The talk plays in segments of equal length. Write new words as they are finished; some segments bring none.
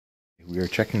we are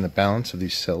checking the balance of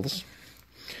these cells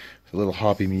with a little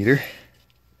hobby meter,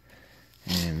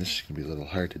 and this is going to be a little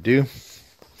hard to do.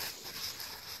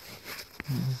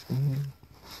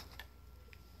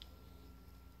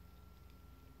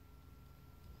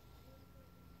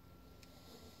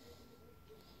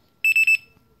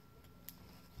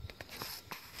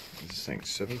 This thing's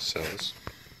 7 cells.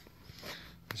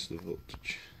 This is the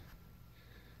voltage.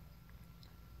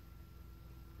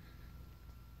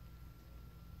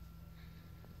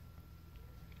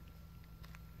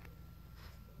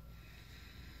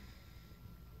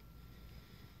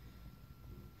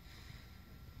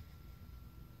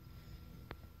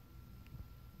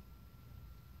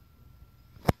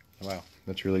 Wow,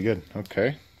 that's really good.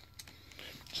 Okay,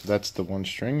 so that's the one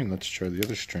string, and let's try the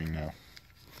other string now.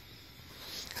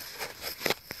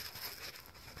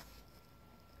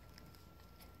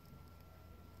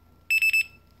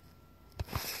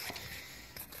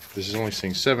 This is only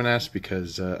saying 7S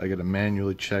because I got to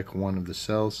manually check one of the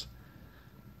cells.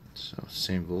 So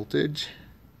same voltage.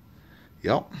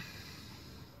 Yup.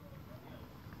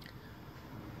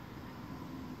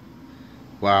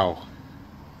 Wow.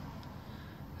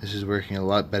 This is working a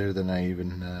lot better than I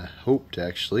even hoped,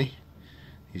 actually.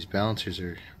 These balancers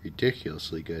are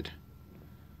ridiculously good.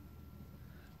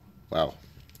 Wow,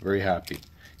 very happy,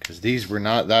 because these were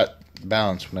not that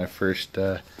balanced when I first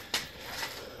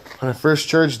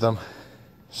charged them.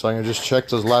 So I'm gonna just check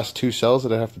those last 2 cells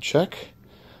that I have to check,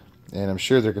 and I'm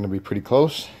sure they're gonna be pretty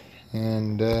close.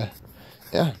 And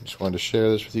yeah, just wanted to share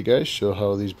this with you guys, show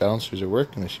how these balancers are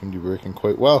working. They seem to be working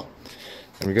quite well.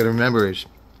 And we got to remember is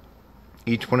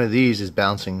each one of these is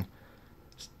bouncing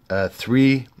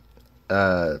 3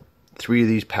 of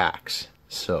these packs.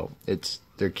 So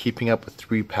they're keeping up with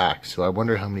 3 packs. So I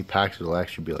wonder how many packs it'll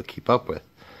actually be able to keep up with.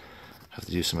 Have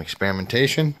to do some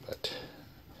experimentation, but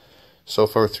so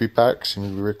far 3 packs seem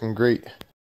to be working great.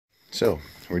 So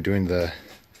we're doing the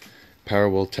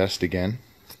Powerwall test again.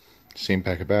 Same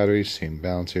pack of batteries, same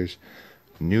balancers.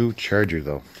 New charger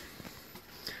though.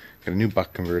 Got a new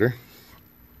buck converter.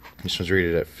 This one's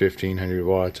rated at 1500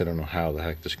 watts. I don't know how the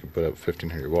heck this can put up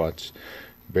 1500 watts.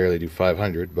 Barely do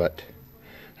 500, but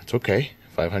that's okay.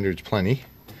 500 is plenty.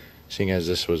 Seeing as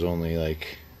this was only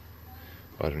like,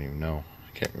 I don't even know.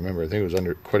 I can't remember. I think it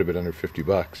was quite a bit under 50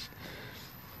 bucks.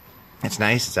 It's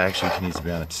nice. It actually needs to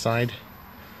be on its side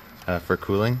for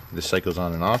cooling. This cycles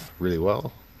on and off really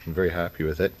well. I'm very happy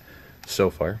with it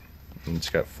so far. And it's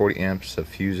got 40 amps of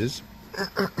fuses.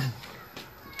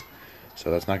 So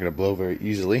that's not going to blow very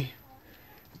easily.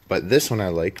 But this one I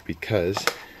like because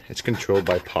it's controlled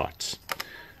by pots.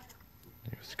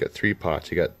 It's got 3 pots.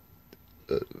 You got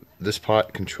this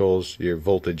pot controls your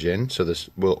voltage in, so this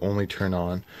will only turn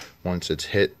on once it's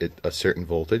hit a certain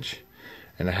voltage.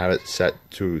 And I have it set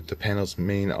to the panel's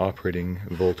main operating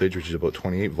voltage, which is about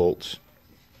 28 volts.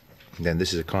 And then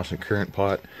this is a constant current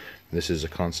pot. This is a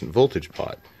constant voltage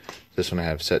pot. This one I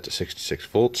have set to 66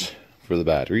 volts for the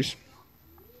batteries.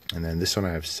 And then this one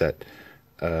I have set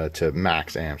to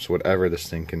max amps, whatever this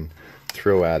thing can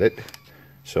throw at it.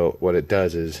 So what it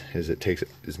does is it takes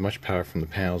as much power from the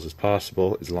panels as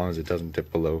possible, as long as it doesn't dip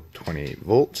below 28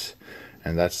 volts.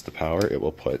 And that's the power it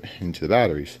will put into the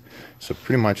batteries. So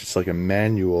pretty much it's like a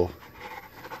manually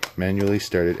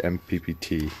started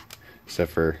MPPT,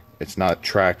 except for it's not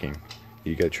tracking.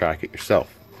 You gotta track it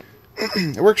yourself.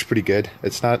 It works pretty good.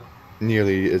 It's not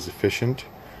nearly as efficient.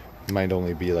 It might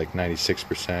only be like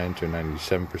 96% or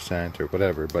 97% or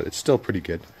whatever, but it's still pretty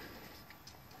good.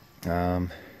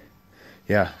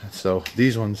 Yeah, so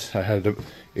these ones I had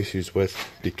issues with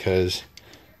because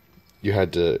you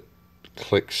had to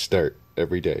click start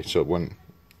every day. So when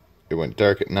it went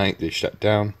dark at night, they shut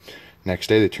down. Next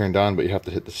day they turned on, but you have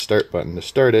to hit the start button to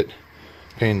start it.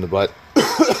 Pain in the butt.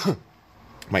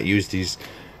 Might use these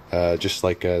just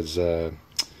like as a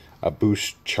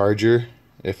boost charger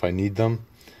if I need them.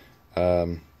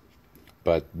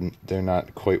 But they're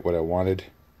not quite what I wanted.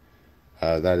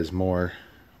 That is more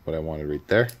what I wanted right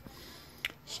there.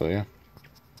 So yeah,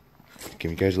 give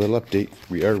you guys a little update.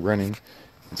 We are running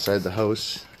inside the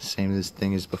house, same as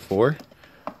thing as before.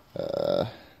 Let's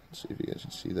see if you guys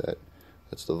can see that.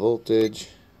 That's the voltage.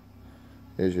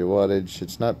 Here's your wattage.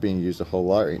 It's not being used a whole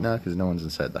lot right now because no one's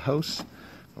inside the house.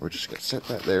 We're just gonna set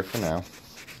that there for now,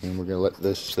 and we're gonna let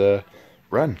this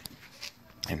run.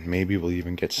 And maybe we'll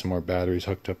even get some more batteries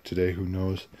hooked up today, who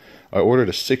knows. I ordered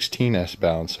a 16S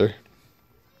balancer,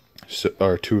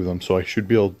 or 2 of them, so I should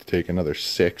be able to take another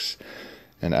 6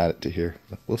 and add it to here.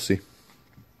 We'll see.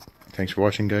 Thanks for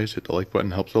watching, guys. Hit the like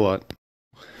button, helps a lot.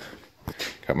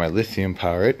 Got my lithium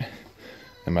power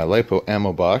and my LiPo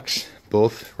ammo box,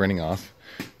 both running off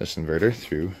this inverter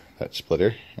through that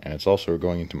splitter, and it's also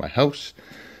going into my house.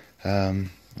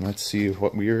 Let's see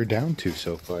what we are down to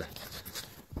so far.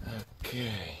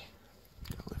 Okay,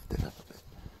 lift it up a bit.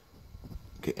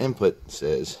 Okay, input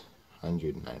says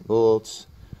 109 volts.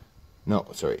 No,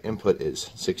 sorry, input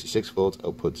is 66 volts,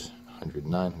 output's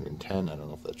 109, 110. I don't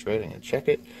know if that's right. I'm going to check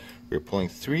it. We're pulling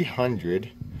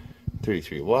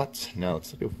 333 watts. Now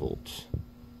let's look at volts.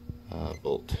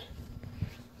 Volt.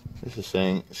 This is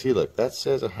saying, see, look, that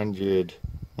says 100.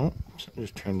 Oh, something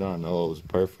just turned on. Oh, it was a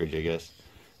bar fridge, I guess.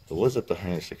 It was up to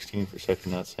 116 for a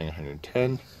second, not saying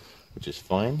 110, which is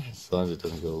fine, as long as it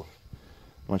doesn't go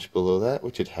much below that,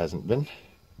 which it hasn't been.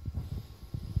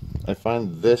 I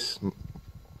find this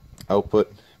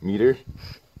output meter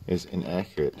is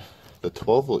inaccurate. The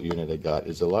 12 volt unit I got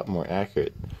is a lot more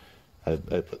accurate. I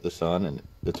put this on, and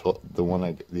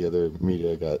the other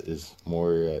meter I got is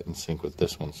more in sync with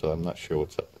this one, so I'm not sure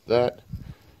what's up with that.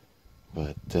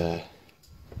 But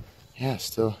yeah,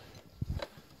 still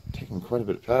taking quite a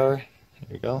bit of power.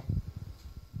 There you go.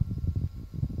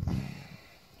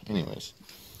 Anyways,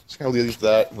 just gonna leave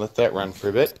that and let that run for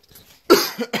a bit.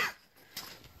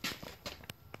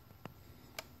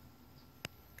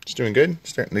 It's doing good.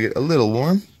 Starting to get a little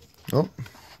warm. Oh,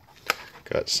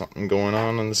 got something going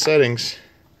on the settings.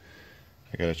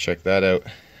 I gotta check that out.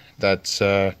 That's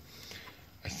I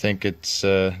think it's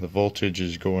the voltage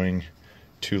is going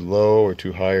too low or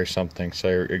too high or something,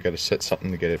 so I gotta set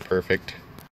something to get it perfect.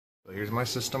 So here's my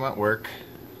system at work.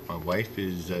 My wife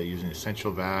is using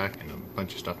Essential Vac and a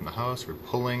bunch of stuff in the house. We're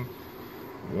pulling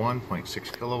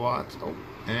 1.6 kilowatts. Oh,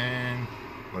 and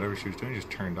whatever she was doing just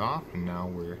turned off, and now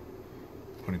we're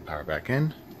putting power back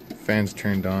in. Fans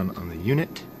turned on the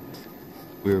unit.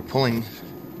 We were pulling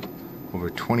over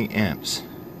 20 amps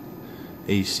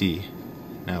AC.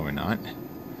 Now we're not.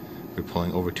 We're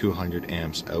pulling over 200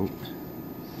 amps out.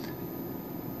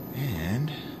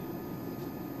 And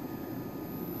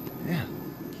yeah,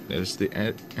 there's the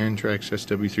Antrax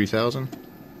SW3000.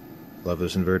 Love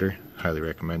this inverter. Highly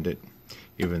recommend it,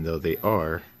 even though they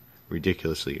are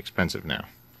ridiculously expensive now.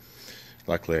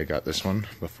 Luckily I got this one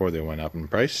before they went up in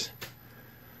price.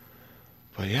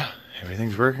 But yeah,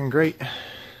 everything's working great.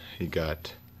 You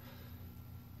got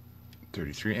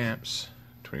 33 amps,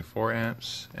 24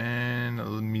 amps, and a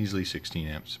measly 16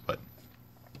 amps. But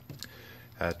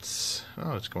that's,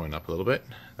 oh, it's going up a little bit.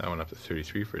 That went up to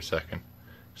 33 for a second.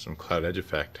 Some cloud edge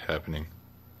effect happening.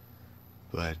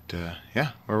 But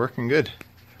yeah, we're working good.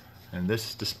 And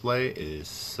this display is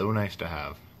so nice to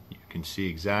have. You can see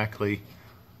exactly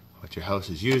what your house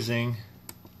is using.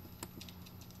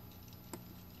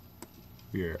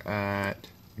 We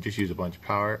just used a bunch of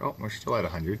power. Oh, we're still at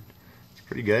 100. It's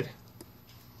pretty good.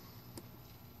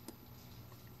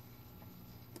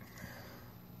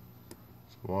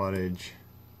 Wattage.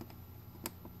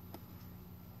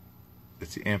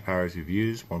 That's the amp hours we've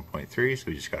used, 1.3, so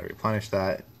we just got to replenish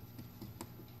that.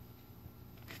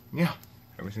 Yeah,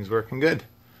 everything's working good.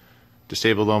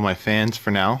 Disabled all my fans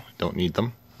for now, don't need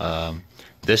them.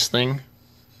 This thing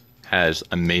has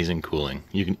amazing cooling.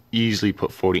 You can easily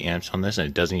put 40 amps on this and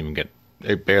it doesn't even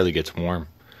it barely gets warm.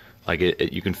 Like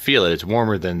you can feel it. It's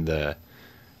warmer than the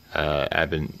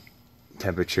ambient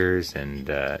temperatures and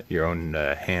your own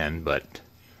hand, but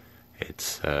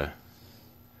it's a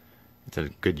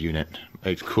good unit.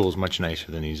 It cools much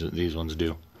nicer than these ones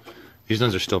do. These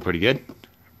ones are still pretty good,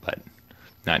 but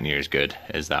not near as good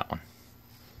as that one.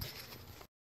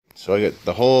 So I got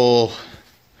the whole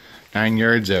 9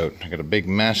 yards out. I got a big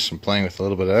mess. I'm playing with a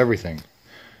little bit of everything.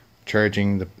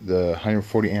 Charging the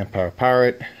 140 amp hour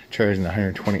Power-It, charging the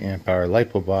 120 amp hour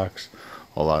LiPo box,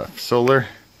 a lot of solar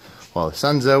while the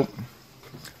sun's out.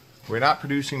 We're not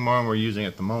producing more than we're using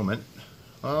at the moment.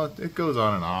 Well, it goes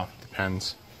on and off,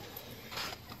 depends.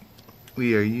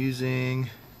 We are using,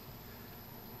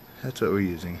 that's what we're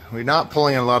using. We're not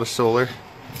pulling a lot of solar.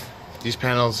 These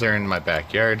panels are in my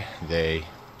backyard. They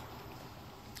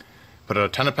put out a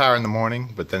ton of power in the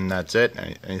morning, but then that's it.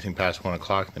 Anything past 1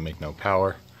 o'clock, they make no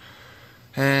power.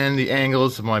 And the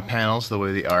angles of my panels, the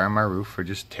way they are on my roof, are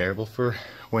just terrible for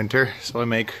winter. So I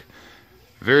make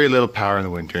very little power in the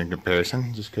winter in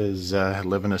comparison, just because I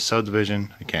live in a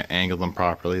subdivision. I can't angle them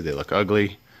properly. They look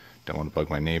ugly. Don't want to bug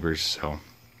my neighbors, so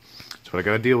that's what I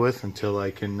got to deal with until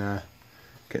I can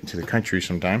get into the country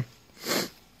sometime.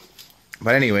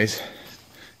 But anyways,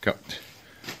 got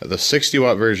the 60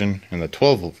 watt version and the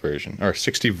 12 volt version, or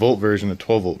 60 volt version, the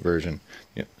 12 volt version.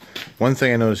 Yeah. One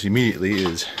thing I noticed immediately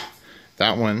is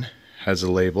that one has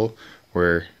a label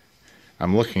where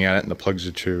I'm looking at it and it plugs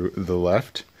it to the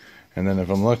left, and then if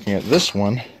I'm looking at this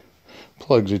one,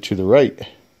 plugs it to the right.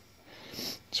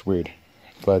 It's weird,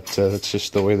 but that's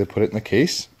just the way they put it in the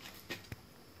case.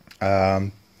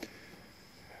 I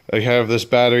have this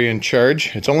battery in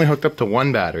charge. It's only hooked up to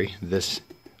one battery, this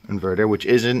inverter, which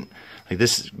isn't, like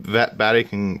this battery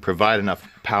can provide enough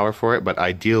power for it, but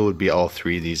ideal would be all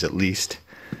three of these at least.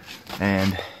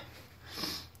 And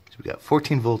so we got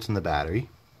 14 volts in the battery.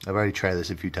 I've already tried this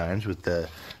a few times with the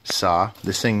saw.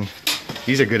 This thing,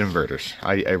 these are good inverters.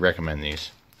 I recommend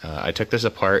these. I took this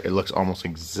apart. It looks almost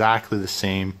exactly the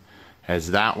same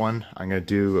as that one. I'm going to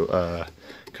do a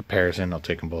comparison. I'll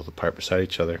take them both apart beside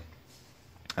each other.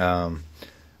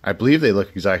 I believe they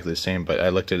look exactly the same, but I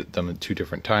looked at them at 2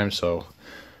 different times, so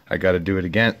I got to do it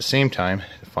again at the same time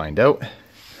to find out.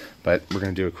 But we're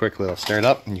going to do a quick little start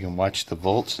up, and you can watch the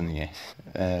volts and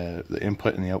the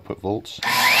input and the output volts.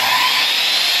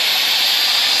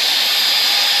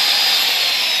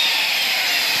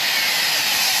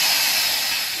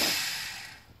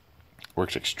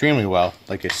 Works extremely well.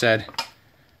 Like I said,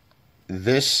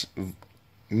 this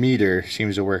meter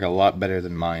seems to work a lot better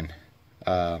than mine.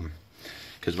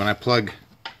 Because when I plug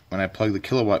the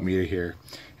kilowatt meter here,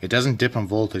 it doesn't dip on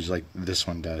voltage like this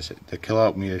one does. The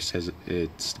kilowatt meter says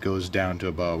it goes down to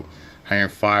about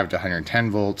 105 to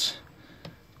 110 volts,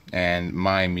 and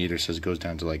my meter says it goes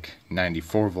down to like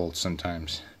 94 volts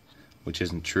sometimes, which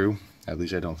isn't true. At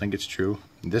least I don't think it's true.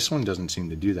 This one doesn't seem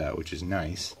to do that, which is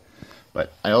nice.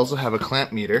 But I also have a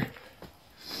clamp meter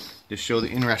to show the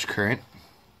inrush current.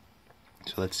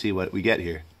 So let's see what we get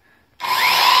here.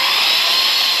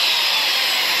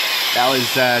 That was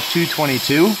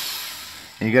 222,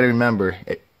 and you got to remember,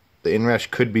 the inrush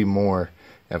could be more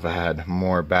if I had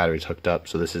more batteries hooked up,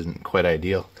 so this isn't quite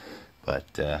ideal, but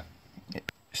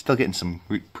still getting some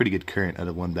pretty good current out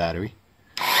of one battery.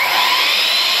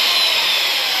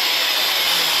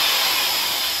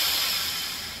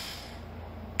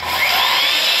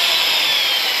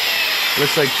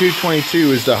 Looks like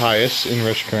 222 is the highest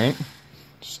inrush current.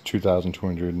 It's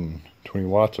 2,220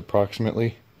 watts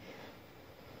approximately.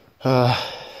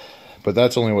 But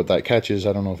that's only what that catches.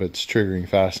 I don't know if it's triggering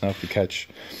fast enough to catch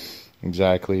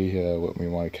exactly what we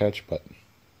want to catch, but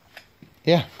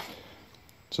yeah.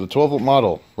 So the 12 volt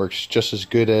model works just as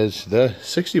good as the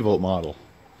 60 volt model.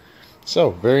 So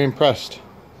very impressed.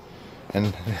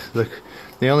 And look,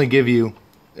 they only give you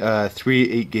 3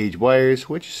 8-gauge wires,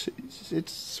 which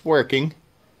it's working.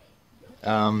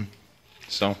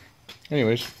 So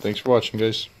anyways, thanks for watching,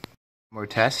 guys. More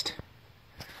test.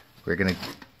 We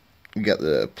got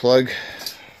the plug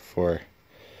for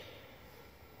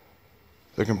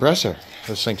the compressor.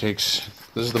 This thing takes,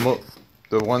 this is the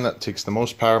one that takes the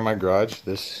most power in my garage,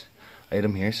 this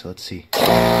item here, so let's see. No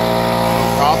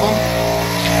problem.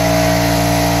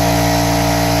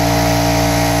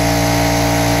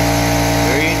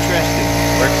 Very interesting.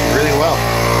 Works really well.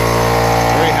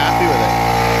 Very happy with it.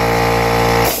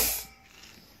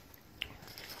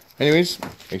 Anyways,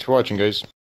 thanks for watching, guys.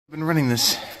 I've been running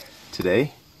this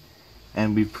today,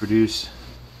 and we produce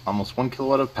almost 1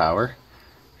 kilowatt of power,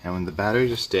 and when the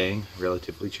batteries are staying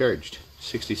relatively charged.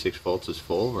 66 volts is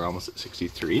full. We're almost at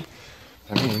 63.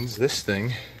 That means this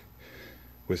thing,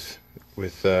 with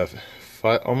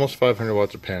almost 500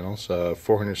 watts of panels,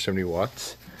 470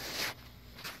 watts,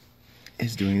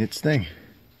 is doing its thing.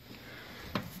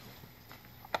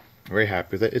 Very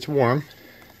happy with it. It's warm,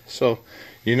 so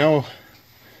you know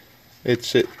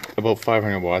it's at about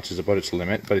 500 watts is about its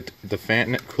limit, but the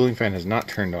cooling fan has not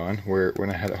turned on. Where when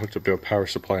I had it hooked up to a power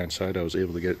supply inside, I was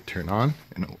able to get it turned on,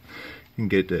 and you can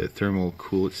get the thermal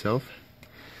cool itself,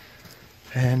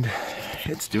 and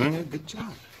it's doing a good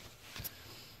job.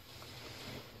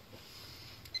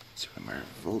 See what my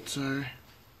volts are.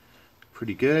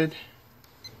 Pretty good.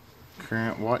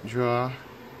 Current watt draw,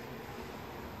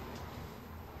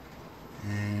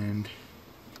 and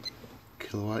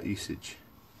kilowatt usage.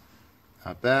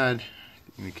 Not bad.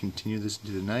 I'm going to continue this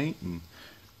into the night and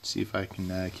see if I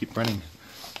can keep running.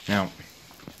 Now,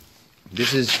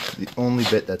 this is the only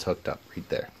bit that's hooked up right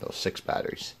there, those 6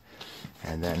 batteries.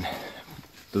 And then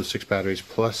those 6 batteries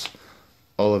plus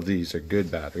all of these are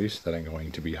good batteries that I'm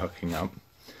going to be hooking up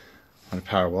on a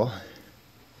Powerwall.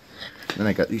 Then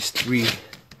I got these 3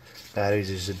 batteries.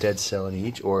 There's a dead cell in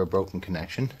each or a broken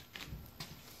connection.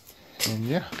 And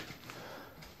yeah,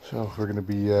 so we're going to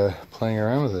be playing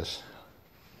around with this.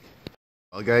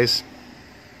 Well, guys,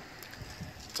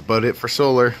 that's about it for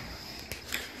solar.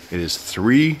 It is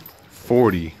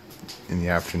 3:40 in the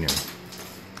afternoon.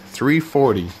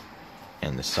 3:40,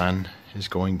 and the sun is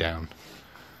going down.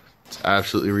 It's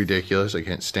absolutely ridiculous. I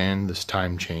can't stand this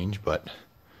time change, but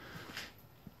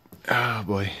oh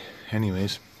boy.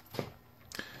 Anyways,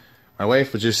 my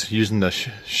wife was just using the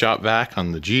shop vac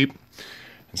on the Jeep,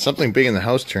 and something big in the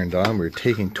house turned on. We were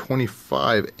taking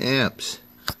 25 amps.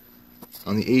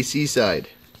 on the AC side.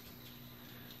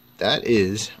 That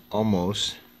is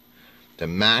almost the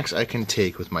max I can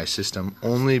take with my system,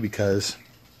 only because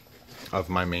of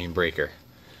my main breaker.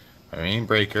 My main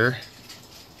breaker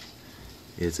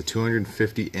is a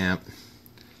 250 amp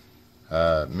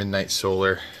Midnight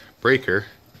Solar breaker,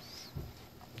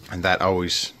 and that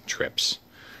always trips.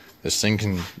 This thing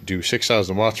can do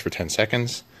 6,000 watts for 10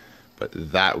 seconds, but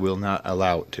that will not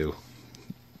allow it to.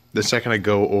 The second I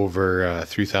go over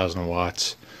 3,000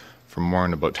 watts for more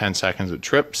than about 10 seconds, it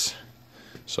trips.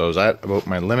 So I was at about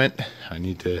my limit. I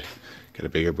need to get a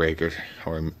bigger breaker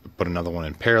or put another one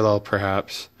in parallel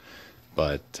perhaps.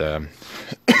 But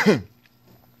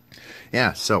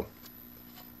yeah, so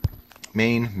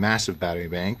main massive battery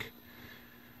bank.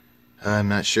 I'm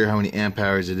not sure how many amp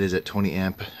hours it is at 20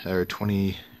 amp or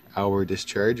 20 hour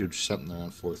discharge, which is something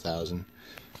around 4,000.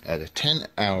 At a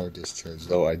 10-hour discharge,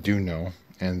 though, I do know,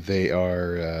 and they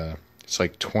are it's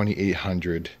like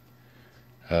 2,800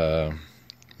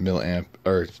 milliamp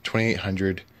or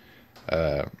 2,800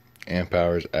 amp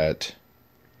hours at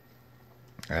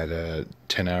a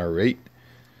 10-hour rate.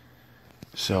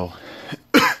 So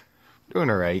doing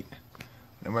alright.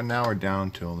 And now we're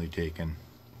down to only taking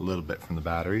a little bit from the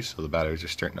batteries, so the batteries are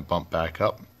starting to bump back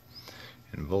up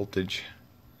in voltage.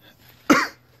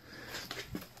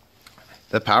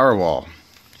 The power wall.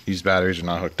 These batteries are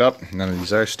not hooked up. None of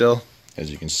these are still.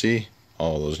 As you can see,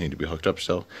 all of those need to be hooked up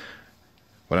still.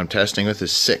 What I'm testing with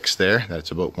is 6 there. That's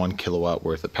about 1 kilowatt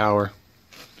worth of power.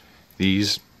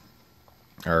 These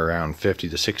are around 50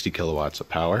 to 60 kilowatts of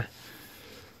power.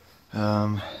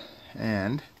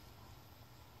 And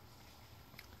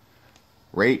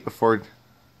right before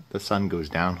the sun goes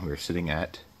down, we're sitting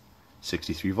at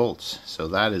 63 volts. So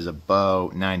that is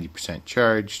about 90%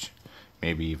 charged.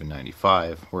 Maybe even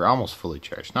 95. We're almost fully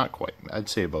charged. Not quite. I'd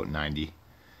say about 90.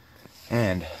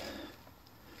 And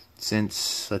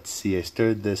since, let's see, I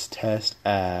started this test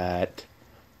at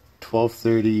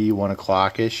 12:30, 1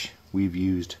 o'clock-ish. We've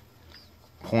used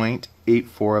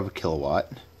 0.84 of a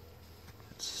kilowatt.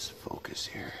 Let's focus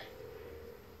here.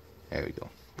 There we go.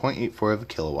 0.84 of a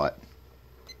kilowatt.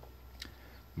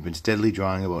 We've been steadily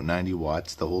drawing about 90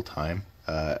 watts the whole time.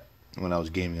 When I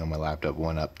was gaming on my laptop,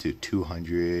 went up to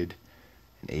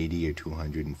 280 or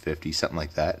 250, something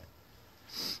like that,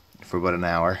 for about an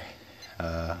hour.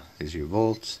 There's your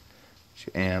volts, there's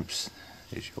your amps,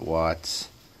 there's your watts,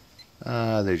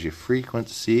 there's your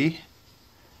frequency,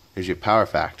 there's your power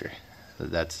factor.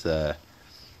 That's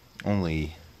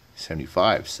only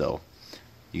 75, so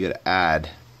you got to add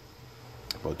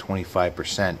about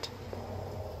 25%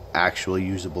 actual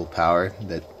usable power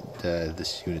that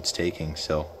this unit's taking.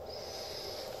 So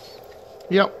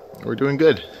yep, we're doing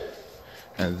good.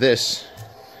 And this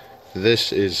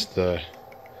is the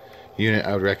unit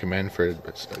I would recommend for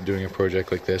doing a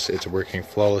project like this. It's working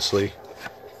flawlessly.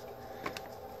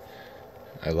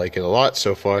 I like it a lot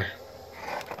so far.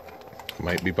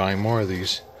 Might be buying more of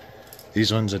these.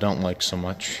 These ones I don't like so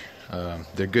much.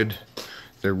 They're good.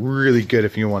 They're really good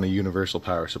if you want a universal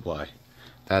power supply.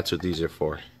 That's what these are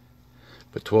for.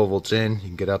 But 12 volts in, you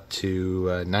can get up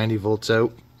to 90 volts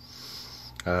out.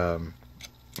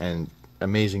 And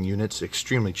amazing units,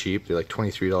 extremely cheap. They're like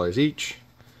 $23 each.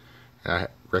 I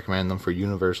recommend them for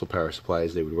universal power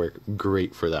supplies. They would work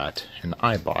great for that. And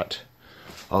I bought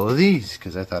all of these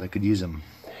because I thought I could use them.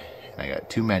 I got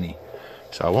too many.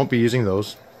 So I won't be using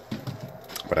those,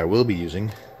 but I will be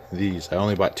using these. I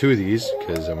only bought 2 of these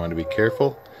because I want to be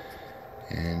careful.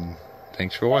 And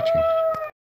thanks for watching.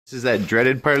 This is that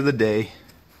dreaded part of the day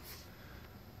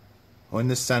when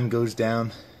the sun goes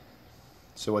down.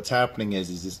 So what's happening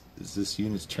is this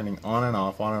unit's turning on and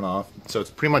off, on and off. So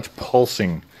it's pretty much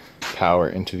pulsing power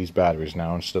into these batteries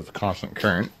now instead of constant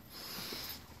current,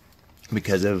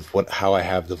 because of how I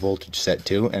have the voltage set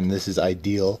to. And this is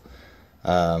ideal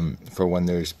for when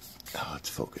there's, let's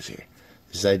focus here.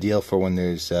 This is ideal for when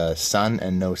there's sun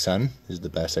and no sun. This is the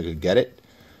best I could get it.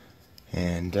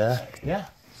 And yeah,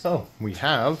 so we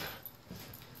have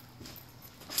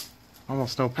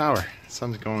almost no power. The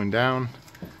sun's going down.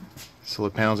 Solar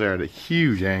panels are at a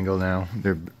huge angle now.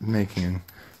 They're making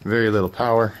very little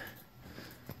power.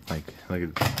 Like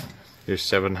there's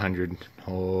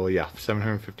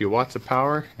 750 watts of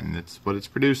power, and that's what it's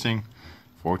producing.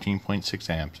 14.6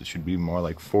 amps. It should be more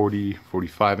like 40,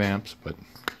 45 amps, but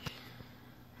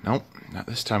nope, not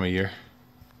this time of year.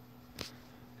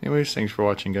 Anyways, thanks for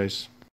watching, guys.